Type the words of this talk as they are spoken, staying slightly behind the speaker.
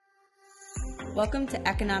Welcome to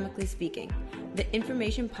Economically Speaking, the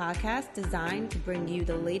information podcast designed to bring you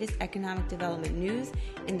the latest economic development news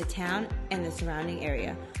in the town and the surrounding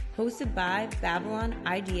area. Hosted by Babylon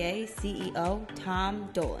IDA CEO Tom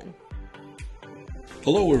Dolan.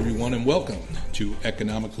 Hello, everyone, and welcome to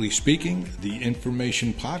Economically Speaking, the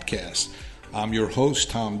information podcast. I'm your host,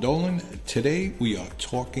 Tom Dolan. Today, we are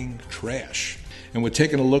talking trash. And we're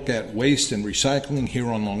taking a look at waste and recycling here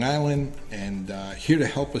on Long Island. And here to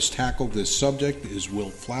help us tackle this subject is Will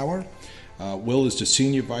Flower. Will is the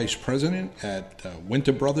Senior Vice President at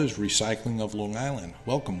Winter Brothers Recycling of Long Island.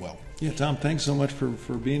 Welcome, Will. Yeah, Tom, thanks so much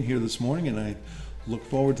for being here this morning, and I look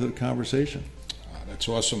forward to the conversation. That's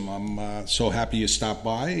awesome. I'm so happy you stopped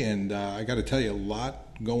by, and I got to tell you, a lot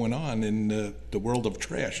going on in the world of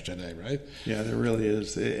trash today, right? Yeah, there really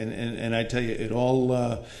is. And I tell you,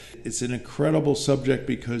 it's an incredible subject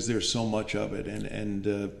because there's so much of it,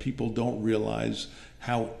 and people don't realize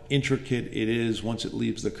how intricate it is once it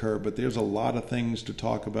leaves the curb. But there's a lot of things to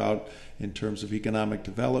talk about in terms of economic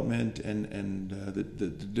development and the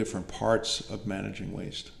different parts of managing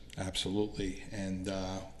waste. Absolutely, and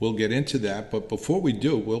we'll get into that. But before we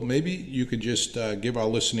do, Will, maybe you could just give our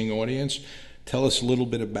listening audience, tell us a little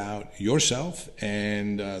bit about yourself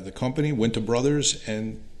and the company, Winter Brothers,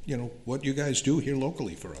 and what you guys do here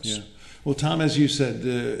locally for us. Yeah. Well, Tom, as you said,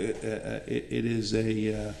 it is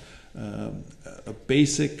a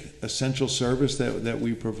basic essential service that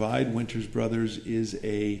we provide. Winters Brothers is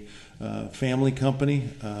a family company.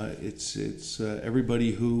 It's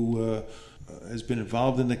everybody who has been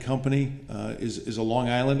involved in the company is a Long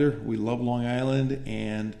Islander. We love Long Island,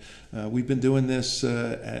 and we've been doing this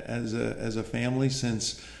as a family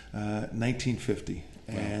since 1950.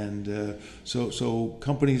 Wow. And so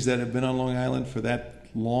companies that have been on Long Island for that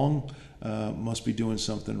long must be doing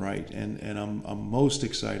something right. And I'm most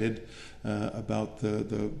excited about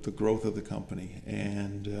the growth of the company.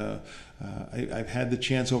 And I've had the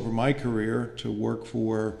chance over my career to work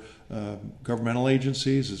for governmental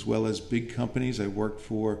agencies as well as big companies. I worked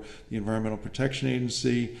for the Environmental Protection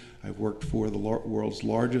Agency. I've worked for the world's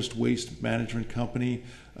largest waste management company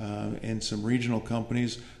and some regional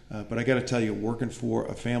companies. But I got to tell you, working for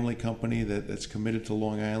a family company that's committed to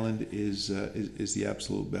Long Island is the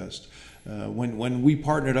absolute best. When we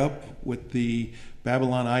partnered up with the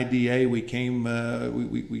Babylon IDA, we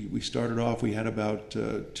started off, we had about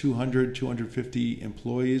 250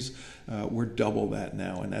 employees. We're double that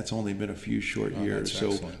now, and that's only been a few short years.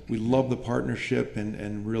 So excellent. We love the partnership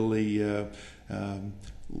and really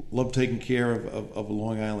love taking care of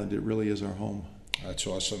Long Island. It really is our home. That's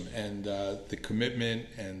awesome. And the commitment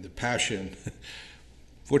and the passion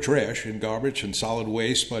for trash and garbage and solid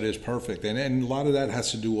waste, but is perfect. And a lot of that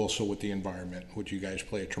has to do also with the environment, which you guys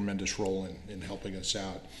play a tremendous role in helping us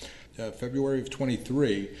out. February of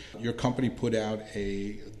 23, your company put out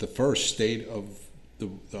the first State of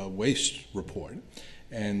the Waste report.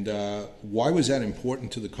 And why was that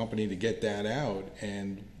important to the company to get that out?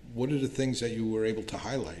 And what are the things that you were able to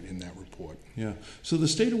highlight in that report? Yeah. So the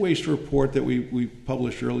State of Waste report that we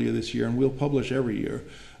published earlier this year, and we'll publish every year,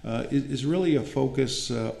 is really a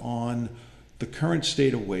focus on the current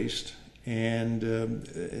state of waste. And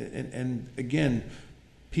again,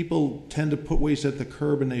 people tend to put waste at the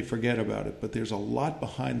curb and they forget about it, but there's a lot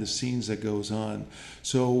behind the scenes that goes on.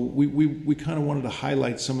 So we kind of wanted to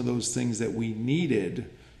highlight some of those things that we needed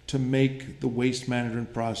to make the waste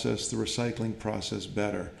management process, the recycling process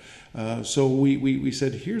better. So we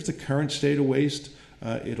said, here's the current state of waste.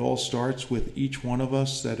 It all starts with each one of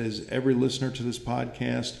us, that is every listener to this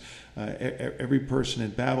podcast, every person in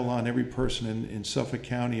Babylon, every person in Suffolk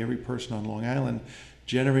County, every person on Long Island,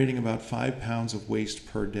 generating about 5 pounds of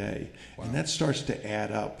waste per day. Wow. And that starts to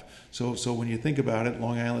add up. So when you think about it,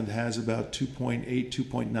 Long Island has about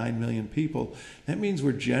 2.9 million people. That means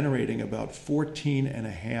we're generating about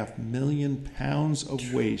 14.5 million pounds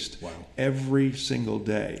of waste. Wow. Every single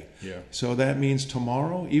day. Yeah. So that means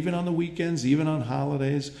tomorrow, even on the weekends, even on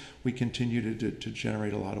holidays, we continue to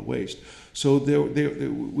generate a lot of waste. So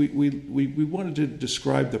we wanted to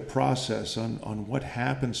describe the process on what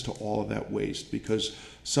happens to all of that waste, because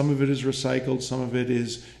some of it is recycled, some of it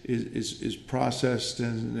is processed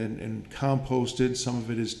and composted, some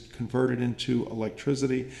of it is converted into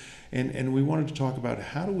electricity, and we wanted to talk about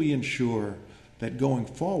how do we ensure that going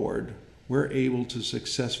forward we're able to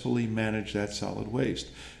successfully manage that solid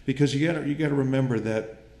waste, because you got to remember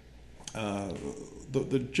that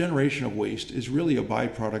the generation of waste is really a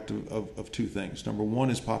byproduct of two things. Number one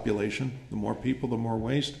is population. The more people, the more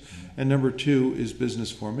waste. And number two is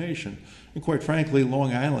business formation. And quite frankly,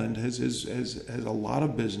 Long Island has a lot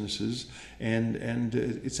of businesses, and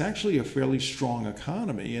it's actually a fairly strong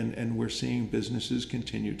economy, and we're seeing businesses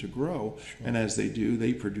continue to grow. Sure. And as they do,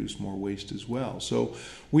 they produce more waste as well. So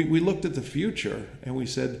we looked at the future, and we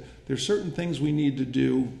said there's certain things we need to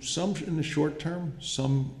do, some in the short term,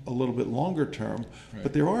 some a little bit longer term, right.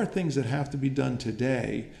 But there are things that have to be done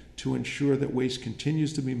today to ensure that waste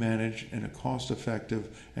continues to be managed in a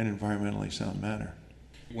cost-effective and environmentally sound manner.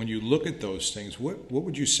 When you look at those things, what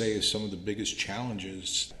would you say is some of the biggest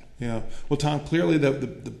challenges? Yeah, well, Tom, clearly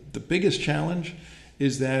the biggest challenge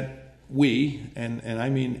is that we, and I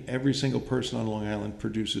mean every single person on Long Island,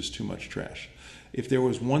 produces too much trash. If there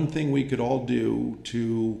was one thing we could all do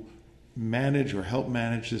to manage or help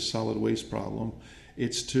manage this solid waste problem,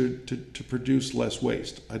 it's to produce less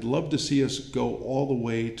waste. I'd love to see us go all the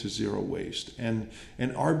way to zero waste. And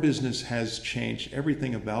our business has changed.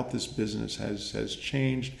 Everything about this business has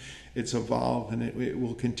changed. It's evolved, and it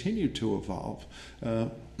will continue to evolve.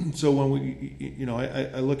 So when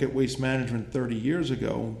I look at waste management 30 years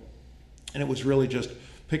ago, and it was really just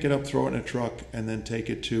pick it up, throw it in a truck, and then take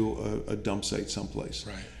it to a dump site someplace.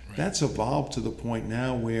 Right. That's evolved to the point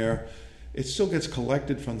now where it still gets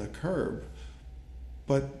collected from the curb,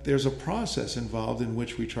 but there's a process involved in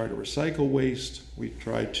which we try to recycle waste. We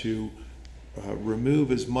try to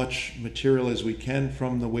remove as much material as we can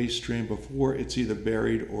from the waste stream before it's either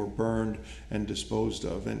buried or burned and disposed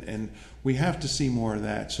of. And we have to see more of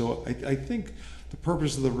that. So I think the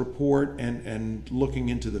purpose of the report and looking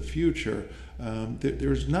into the future,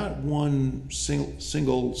 there's not one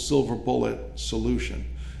single silver bullet solution.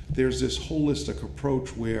 There's this holistic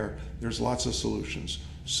approach where there's lots of solutions.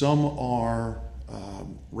 Some are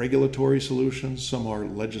regulatory solutions, some are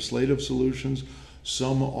legislative solutions,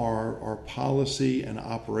 some are policy and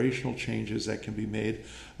operational changes that can be made,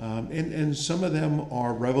 and some of them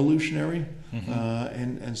are revolutionary,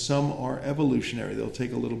 and some are evolutionary. They'll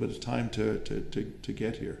take a little bit of time to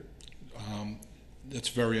get here. That's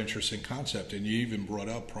a very interesting concept, and you even brought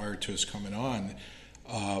up prior to us coming on,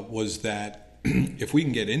 was that if we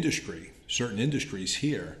can get certain industries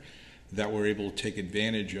here, that we're able to take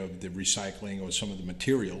advantage of the recycling or some of the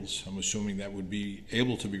materials, I'm assuming that would be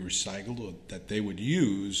able to be recycled or that they would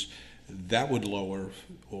use, that would lower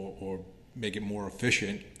or make it more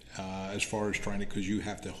efficient as far as trying to, because you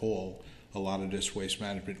have to haul a lot of this waste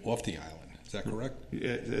management off the island. Is that correct?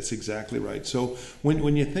 Yeah, that's exactly right. So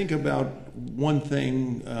when you think about one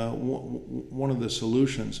thing, one of the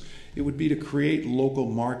solutions, it would be to create local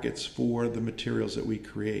markets for the materials that we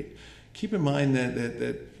create. Keep in mind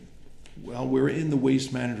that well, we're in the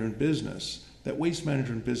waste management business. That waste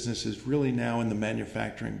management business is really now in the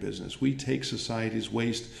manufacturing business. We take society's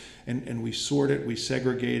waste and we sort it, we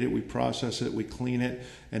segregate it, we process it, we clean it,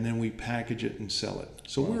 and then we package it and sell it.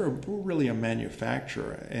 So we're really a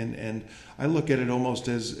manufacturer, and I look at it almost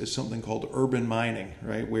as something called urban mining,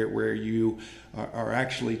 right? Where you are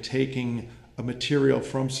actually taking a material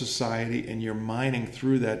from society and you're mining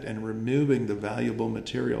through that and removing the valuable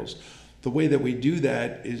materials. The way that we do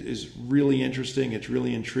that is really interesting, it's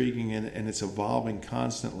really intriguing, and it's evolving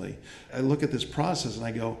constantly. I look at this process and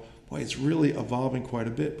I go, boy, it's really evolving quite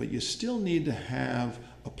a bit, but you still need to have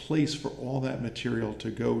a place for all that material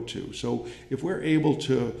to go to. So if we're able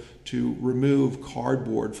to remove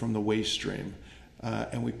cardboard from the waste stream,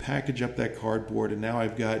 and we package up that cardboard, and now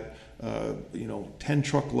I've got 10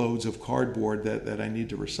 truckloads of cardboard that I need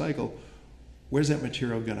to recycle, where's that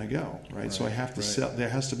material going to go, right? So I have to sell. There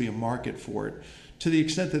has to be a market for it. To the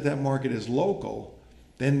extent that that market is local,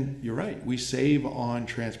 then you're right. We save on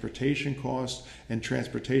transportation costs, and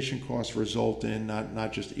transportation costs result in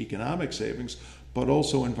not just economic savings, but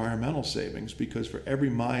also environmental savings, because for every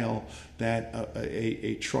mile that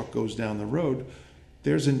a truck goes down the road,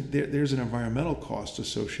 there's an environmental cost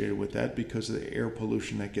associated with that because of the air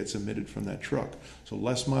pollution that gets emitted from that truck. So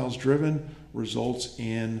less miles driven results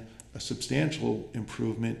in a substantial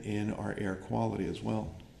improvement in our air quality as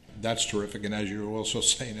well. That's terrific. And as you're also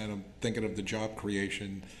saying that, I'm thinking of the job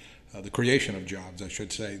creation, the creation of jobs, I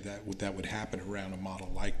should say, that would happen around a model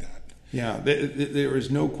like that. Yeah, there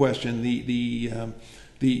is no question. The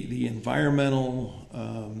environmental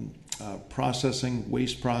processing,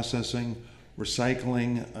 waste processing,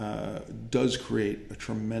 recycling does create a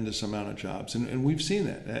tremendous amount of jobs. And we've seen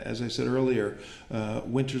that. As I said earlier,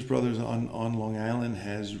 Winters Brothers on Long Island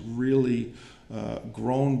has really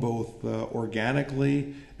grown both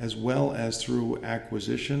organically as well as through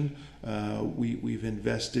acquisition. We've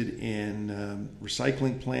invested in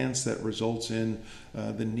recycling plants that results in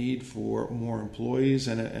the need for more employees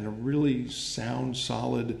and a really sound,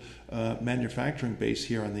 solid manufacturing base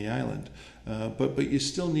here on the island. But you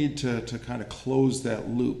still need to kind of close that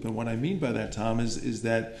loop. And what I mean by that, Tom, is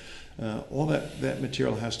that all that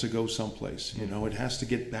material has to go someplace. It has to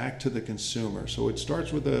get back to the consumer. So it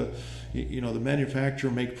starts with the manufacturer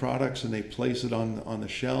make products and they place it on the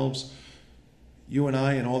shelves. You and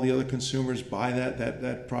I and all the other consumers buy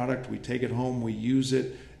that product. We take it home, we use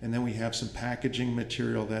it, and then we have some packaging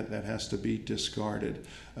material that has to be discarded.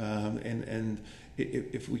 And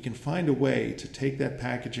if we can find a way to take that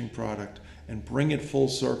packaging product and bring it full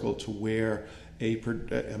circle to where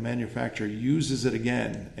a manufacturer uses it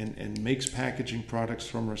again and makes packaging products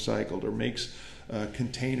from recycled or makes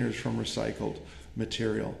containers from recycled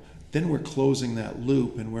material, then we're closing that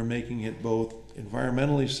loop and we're making it both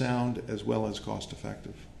environmentally sound as well as cost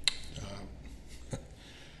effective.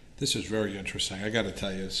 This is very interesting. I got to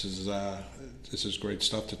tell you, this is great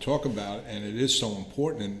stuff to talk about, and it is so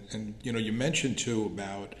important. And you mentioned too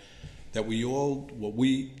about that what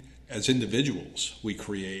we as individuals we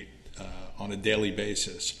create on a daily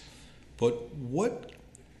basis. But what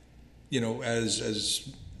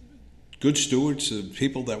as good stewards,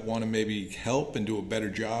 people that want to maybe help and do a better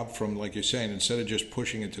job from, like you're saying, instead of just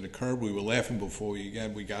pushing it to the curb. We were laughing before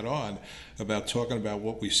we got on about talking about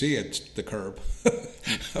what we see at the curb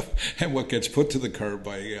and what gets put to the curb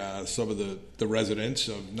by some of the residents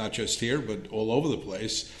of not just here but all over the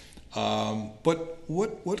place. But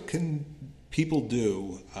what can people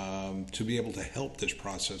do to be able to help this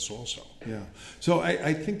process also? Yeah. So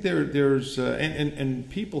I think there's and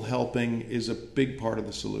people helping is a big part of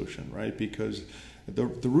the solution, right? Because the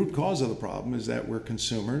root cause of the problem is that we're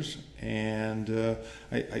consumers, and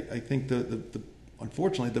I think the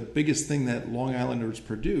unfortunately the biggest thing that Long Islanders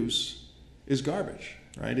produce is garbage.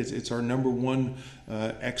 Right, it's our number one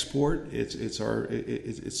export.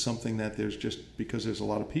 It's something that there's just because there's a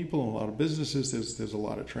lot of people and a lot of businesses. There's a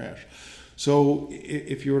lot of trash. So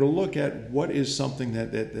if you were to look at what is something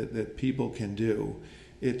that people can do,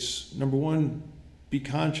 it's number one, be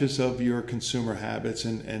conscious of your consumer habits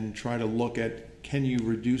and try to look at, can you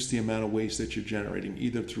reduce the amount of waste that you're generating,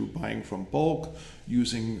 either through buying from bulk,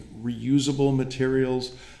 using reusable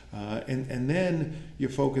materials, and then you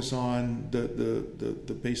focus on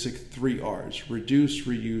the basic 3 R's: reduce,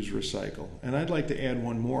 reuse, recycle. And I'd like to add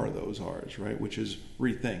one more of those R's, right, which is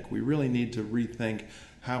rethink. We really need to rethink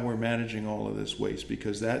how we're managing all of this waste,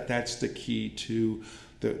 because that's the key to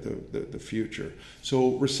the future.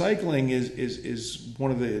 So recycling is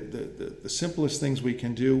one of the simplest things we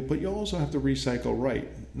can do, but you also have to recycle right.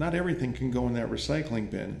 Not everything can go in that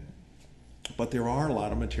recycling bin, but there are a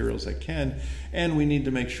lot of materials that can, and we need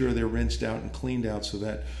to make sure they're rinsed out and cleaned out so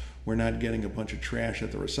that we're not getting a bunch of trash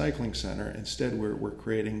at the recycling center. Instead, we're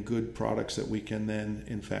creating good products that we can then,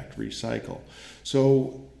 in fact, recycle.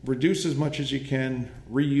 So reduce as much as you can,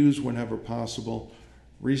 reuse whenever possible,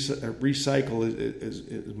 recycle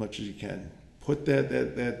as much as you can. Put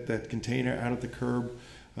that container out at the curb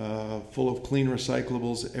full of clean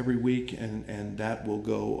recyclables every week, and that will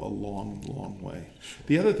go a long, long way.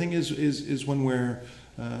 The other thing is when we're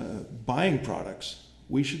buying products,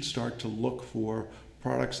 we should start to look for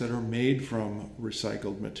products that are made from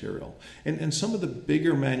recycled material. And some of the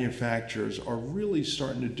bigger manufacturers are really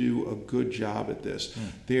starting to do a good job at this.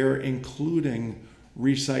 They're including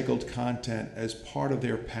recycled content as part of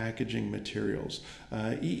their packaging materials.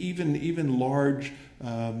 Even large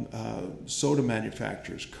soda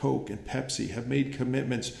manufacturers, Coke and Pepsi, have made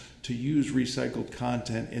commitments to use recycled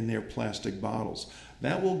content in their plastic bottles.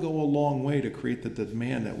 That will go a long way to create the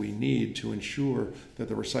demand that we need to ensure that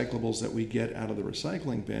the recyclables that we get out of the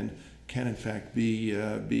recycling bin can in fact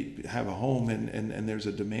have a home, and there's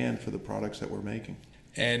a demand for the products that we're making.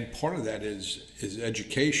 And part of that is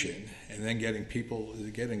education, and then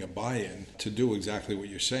getting a buy-in to do exactly what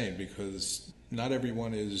you're saying, because not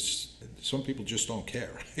everyone some people just don't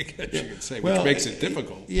care, I guess you could say, which makes it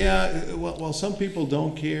difficult. Yeah, well, some people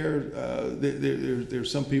don't care.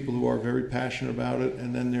 There's some people who are very passionate about it,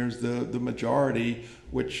 and then there's the majority,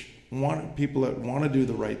 which people that want to do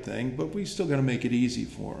the right thing, but we still got to make it easy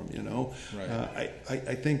for them, you know. Right.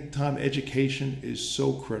 I think, Tom, education is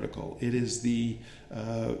so critical. It is the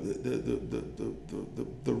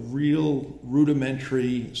real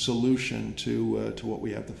rudimentary solution to what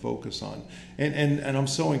we have to focus on. And I'm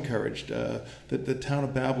so encouraged that the town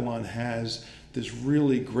of Babylon has this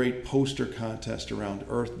really great poster contest around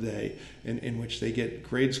Earth Day in which they get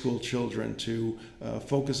grade school children to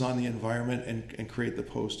focus on the environment and create the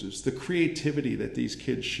posters. The creativity that these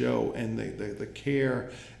kids show and the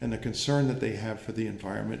care and the concern that they have for the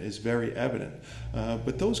environment is very evident.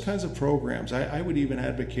 But those kinds of programs, I would even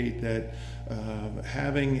advocate that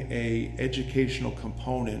having a educational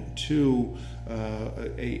component to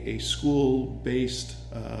a school-based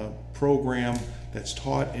program that's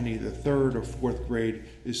taught in either third or fourth grade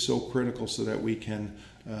is so critical, so that we can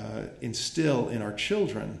instill in our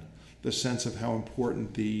children the sense of how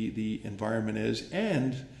important the environment is,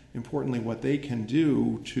 and importantly what they can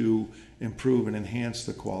do to improve and enhance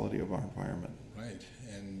the quality of our environment. Right.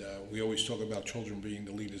 And we always talk about children being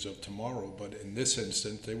the leaders of tomorrow, but in this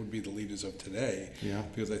instance they would be the leaders of today. Yeah.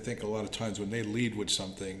 Because I think a lot of times when they lead with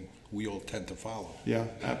something, we all tend to follow. Yeah,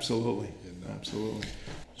 absolutely. Absolutely.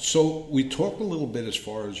 So we talked a little bit, as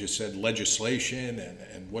far as you said, legislation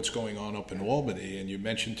and what's going on up in Albany, and you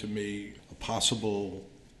mentioned to me a possible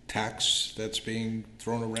tax that's being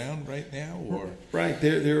thrown around right now, or right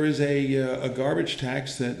there is a garbage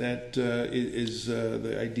tax that is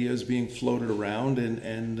the idea is being floated around,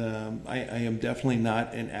 and I am definitely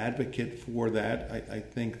not an advocate for that. I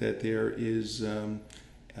think that there is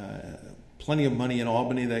plenty of money in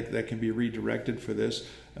Albany that can be redirected for this.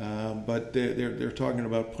 But they're talking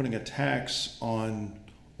about putting a tax on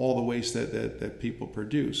all the waste that people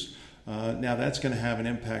produce. Now that's going to have an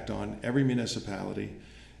impact on every municipality,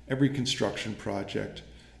 every construction project,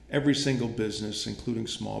 every single business, including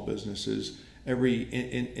small businesses, every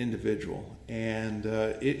individual. And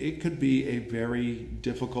it could be a very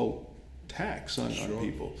difficult tax on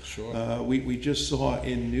people. Sure. We just saw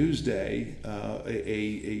in Newsday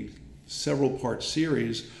a several-part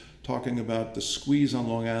series talking about the squeeze on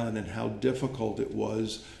Long Island and how difficult it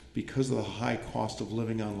was because of the high cost of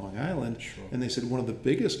living on Long Island. Sure. And they said one of the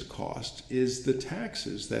biggest costs is the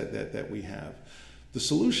taxes that we have. The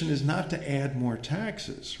solution is not to add more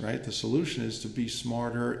taxes, right? The solution is to be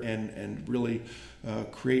smarter and really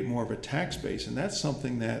create more of a tax base, and that's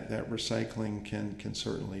something that recycling can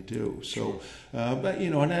certainly do. So, but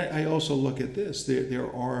you know, and I also look at this.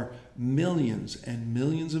 There are millions and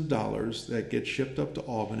millions of dollars that get shipped up to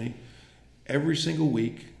Albany every single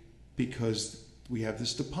week because we have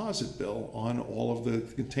this deposit bill on all of the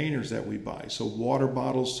containers that we buy. So water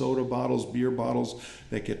bottles, soda bottles, beer bottles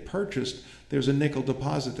that get purchased, there's a nickel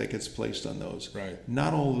deposit that gets placed on those. Right.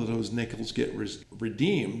 Not all of those nickels get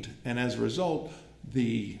redeemed, and as a result,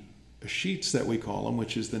 the sheets that we call them,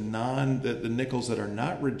 which is the nickels that are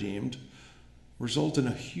not redeemed, result in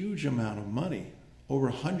a huge amount of money. Over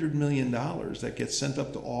 $100 million that gets sent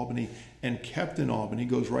up to Albany and kept in Albany,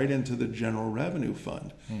 goes right into the general revenue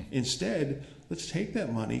fund. Instead, let's take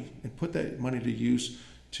that money and put that money to use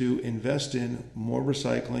to invest in more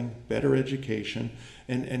recycling, better education,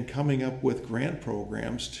 and coming up with grant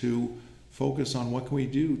programs to focus on what can we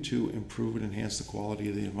do to improve and enhance the quality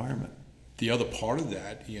of the environment. The other part of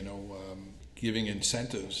that, giving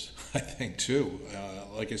incentives, I think, too.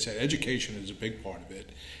 Like I said, education is a big part of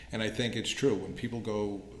it. And I think it's true. When people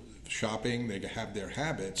go shopping, they have their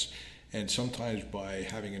habits. And sometimes by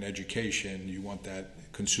having an education, you want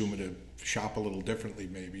that consumer to shop a little differently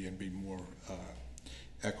maybe and be more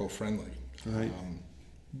eco-friendly. Right.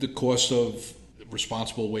 The cost of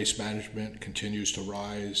responsible waste management continues to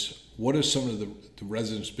rise. What are some of the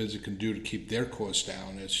residents' business can do to keep their costs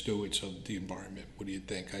down as stewards of the environment? What do you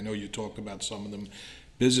think? I know you talked about some of them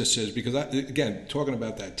businesses, because again, talking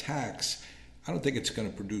about that tax, I don't think it's going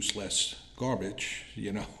to produce less garbage,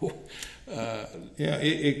 Yeah,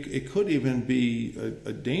 it could even be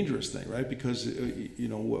a dangerous thing, right? Because,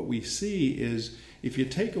 what we see is if you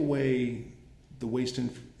take away the waste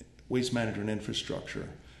management infrastructure,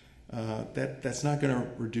 that's not going to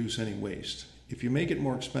reduce any waste. If you make it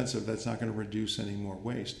more expensive, that's not going to reduce any more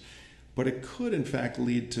waste. But it could, in fact,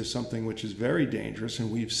 lead to something which is very dangerous, and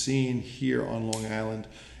we've seen here on Long Island,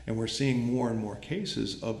 and we're seeing more and more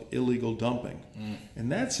cases of illegal dumping.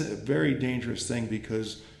 And that's a very dangerous thing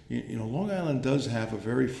because, Long Island does have a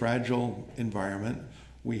very fragile environment.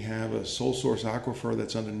 We have a sole source aquifer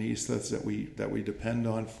that's underneath us that we depend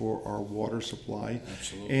on for our water supply.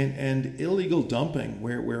 Absolutely. And illegal dumping,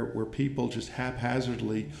 where people just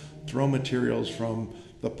haphazardly throw materials from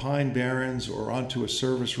the Pine Barrens or onto a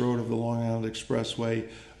service road of the Long Island Expressway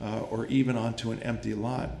or even onto an empty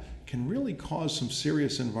lot can really cause some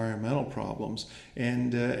serious environmental problems,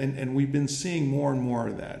 and we've been seeing more and more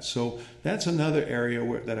of that. So that's another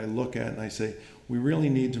area that I look at and I say we really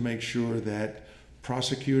need to make sure that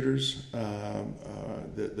prosecutors,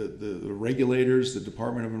 the regulators, the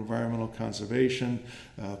Department of Environmental Conservation,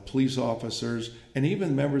 police officers, and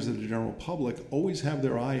even members of the general public always have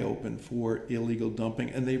their eye open for illegal dumping,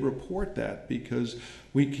 and they report that, because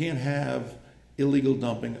we can't have illegal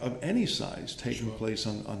dumping of any size taking place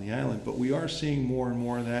on the island. But we are seeing more and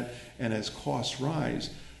more of that, and as costs rise,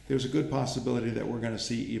 there's a good possibility that we're going to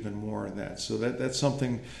see even more of that. So that's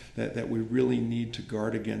something that we really need to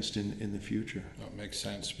guard against in the future. Well, it makes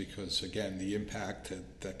sense, because, again, the impact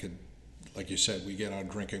that could, like you said, we get our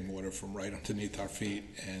drinking water from right underneath our feet,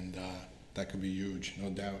 and that could be huge, no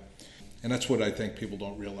doubt. And that's what I think people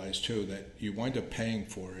don't realize, too, that you wind up paying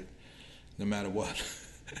for it no matter what.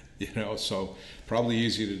 So probably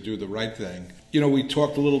easy to do the right thing. We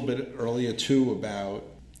talked a little bit earlier, too, about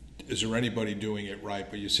is there anybody doing it right?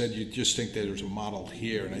 But you said you just think that there's a model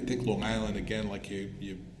here. And I think Long Island, again, like you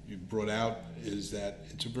brought out, is that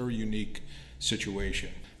it's a very unique situation.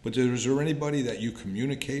 But is there anybody that you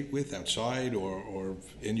communicate with outside or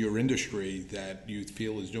in your industry that you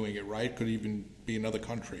feel is doing it right? Could even be another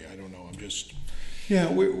country. I don't know. Yeah,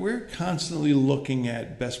 we're constantly looking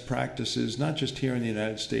at best practices, not just here in the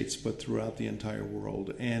United States, but throughout the entire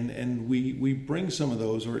world. And we bring some of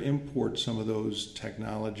those or import some of those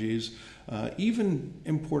technologies, even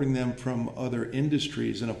importing them from other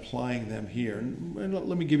industries and applying them here. And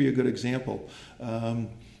let me give you a good example.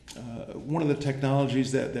 One of the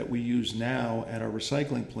technologies that we use now at our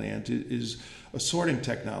recycling plant is a sorting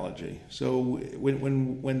technology. So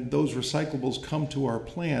when those recyclables come to our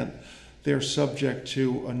plant, they're subject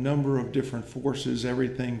to a number of different forces,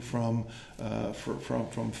 everything from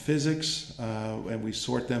physics, and we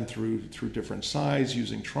sort them through different size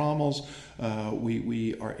using trommels.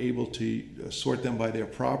 We are able to sort them by their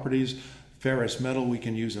properties. Ferrous metal, we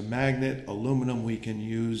can use a magnet. Aluminum, we can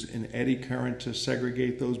use an eddy current to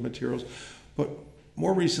segregate those materials. But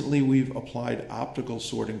more recently, we've applied optical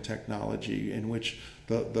sorting technology, in which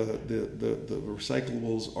the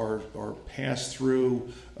recyclables are passed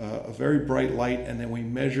through a very bright light, and then we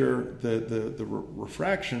measure the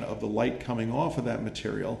refraction of the light coming off of that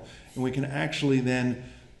material, and we can actually then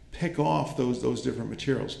pick off those different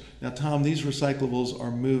materials. Now, Tom, these recyclables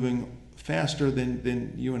are moving faster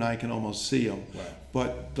than you and I can almost see them. Wow.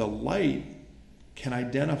 But the light can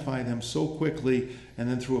identify them so quickly, and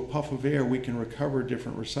then through a puff of air we can recover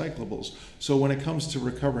different recyclables. So when it comes to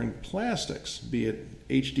recovering plastics, be it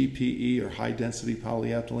HDPE or high density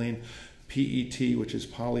polyethylene, PET, which is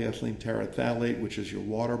polyethylene terephthalate, which is your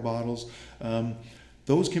water bottles,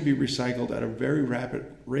 those can be recycled at a very rapid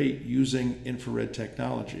rate using infrared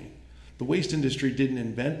technology. The waste industry didn't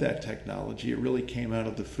invent that technology. It really came out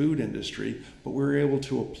of the food industry, but we were able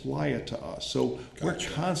to apply it to us. So Gotcha.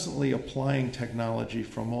 We're constantly applying technology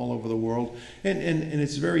from all over the world. And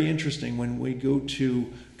it's very interesting when we go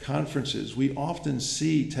to conferences, we often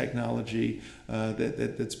see technology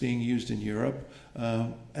that's being used in Europe.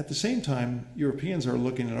 At the same time, Europeans are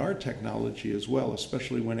looking at our technology as well,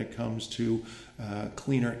 especially when it comes to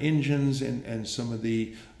cleaner engines and some of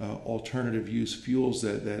the alternative use fuels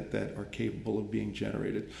that are capable of being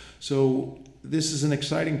generated. So this is an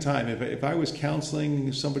exciting time. If I was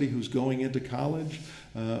counseling somebody who's going into college,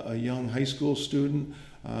 a young high school student,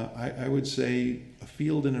 I would say a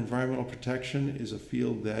field in environmental protection is a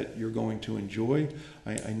field that you're going to enjoy.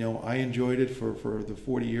 I know I enjoyed it for the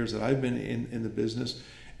 40 years that I've been in the business,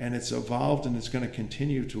 and it's evolved and it's going to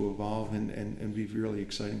continue to evolve and be really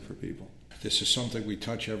exciting for people. This is something we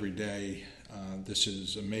touch every day. This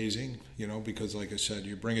is amazing, because like I said,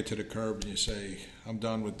 you bring it to the curb and you say, I'm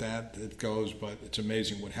done with that. It goes, but it's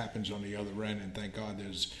amazing what happens on the other end, and thank God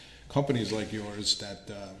there's companies like yours that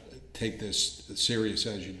take this as serious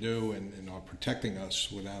as you do and are protecting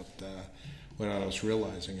us without us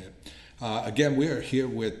realizing it. Again, we are here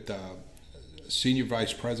with Senior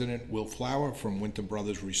Vice President Will Flower from Winter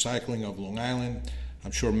Brothers Recycling of Long Island.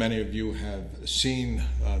 I'm sure many of you have seen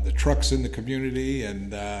the trucks in the community,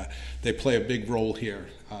 and they play a big role here.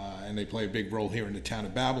 And they play a big role here in the town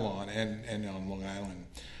of Babylon and on Long Island.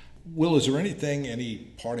 Will, is there any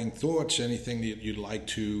parting thoughts, anything that you'd like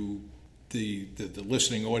to the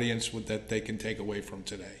listening audience that they can take away from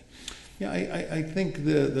today? Yeah, I think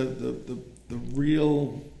the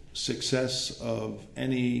real success of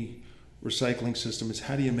any recycling system is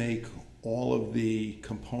how do you make all of the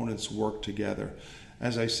components work together.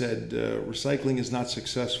 As I said, recycling is not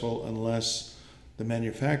successful unless the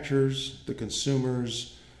manufacturers, the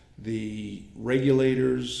consumers, the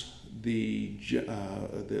regulators, the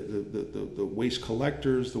waste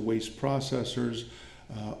collectors, the waste processors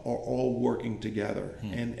are all working together.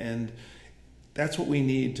 And that's what we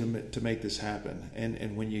need to make this happen.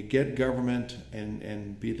 And when you get government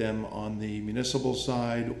and be them on the municipal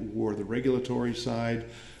side or the regulatory side,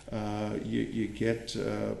 you get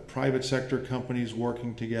private sector companies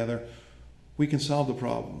working together, we can solve the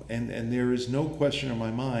problem. And there is no question in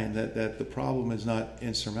my mind that the problem is not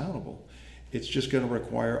insurmountable. It's just going to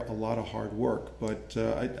require a lot of hard work. But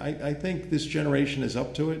I think this generation is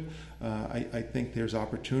up to it. I think there's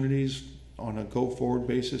opportunities on a go-forward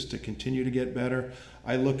basis to continue to get better.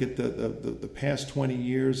 I look at the past 20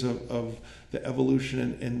 years of the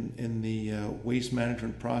evolution in the waste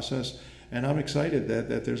management process, and I'm excited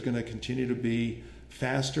that there's going to continue to be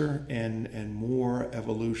faster and more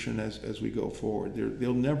evolution as we go forward.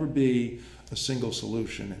 There'll never be a single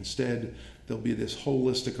solution. Instead, there'll be this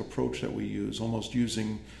holistic approach that we use, almost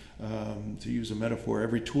using, to use a metaphor,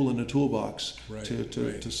 every tool in the toolbox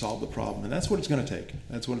to solve the problem. And that's what it's going to take.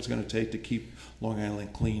 That's what it's going to take to keep Long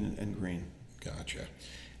Island clean and green. Gotcha.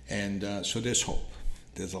 And so there's hope.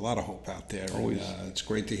 There's a lot of hope out there. Always. And, it's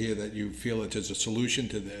great to hear that you feel that there's a solution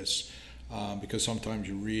to this. Because sometimes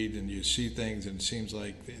you read and you see things and it seems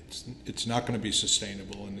like it's not going to be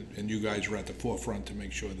sustainable, and you guys are at the forefront to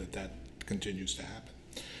make sure that continues to happen.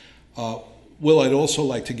 Will, I'd also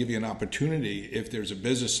like to give you an opportunity, if there's a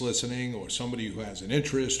business listening or somebody who has an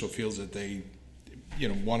interest or feels that they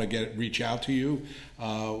want to reach out to you,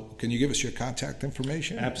 can you give us your contact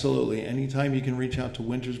information? Absolutely. Anytime you can reach out to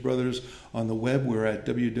Winters Brothers on the web. We're at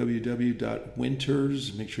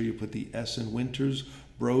www.winters, make sure you put the S in Winters,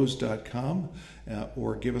 bros.com,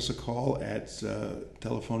 or give us a call at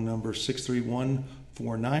telephone number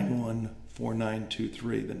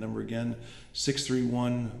 631-491-4923. The number again,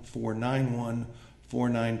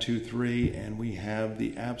 631-491-4923, and we have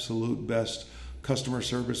the absolute best customer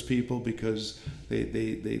service people because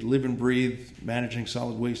they live and breathe managing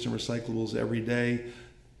solid waste and recyclables every day.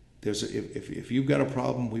 If you've got a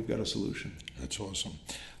problem, we've got a solution. That's awesome.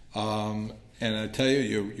 And I tell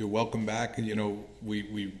you, you're welcome back. And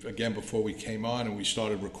we again, before we came on and we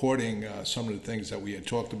started recording some of the things that we had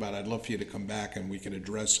talked about, I'd love for you to come back and we can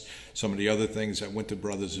address some of the other things that Winter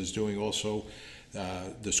Brothers is doing. Also,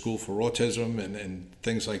 the School for Autism and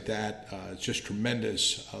things like that. It's just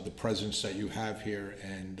tremendous, the presence that you have here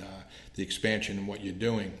and the expansion in what you're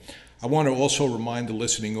doing. I want to also remind the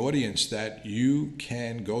listening audience that you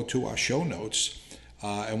can go to our show notes.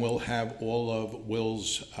 And we'll have all of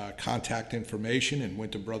Will's contact information and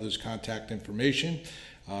Winter Brothers contact information,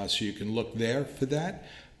 so you can look there for that.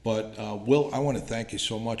 But Will, I want to thank you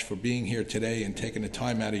so much for being here today and taking the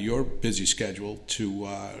time out of your busy schedule to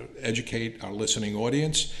educate our listening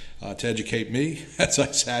audience, to educate me as I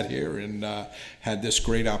sat here and had this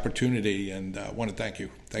great opportunity. And I want to thank you.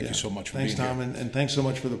 Thank you so much for being here. Thanks, Tom, and thanks so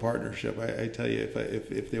much for the partnership. I tell you,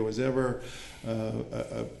 if there was ever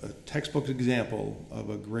a textbook example of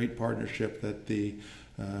a great partnership that the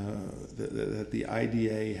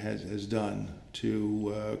IDA has done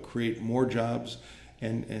to create more jobs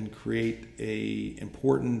and create a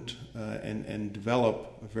important and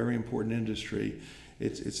develop a very important industry,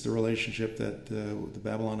 it's the relationship that the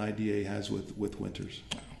Babylon IDA has with Winters.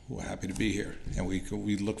 We're happy to be here, and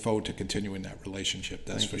we look forward to continuing that relationship.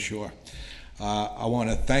 That's for sure. I want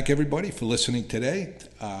to thank everybody for listening today.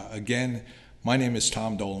 Again, my name is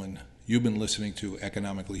Tom Dolan. You've been listening to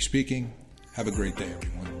Economically Speaking. Have a great day,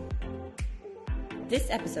 everyone.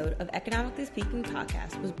 This episode of Economically Speaking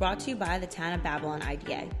podcast was brought to you by the Town of Babylon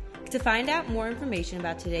IDA. To find out more information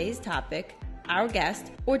about today's topic, our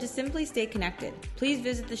guest, or to simply stay connected, please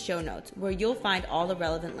visit the show notes where you'll find all the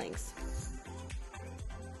relevant links.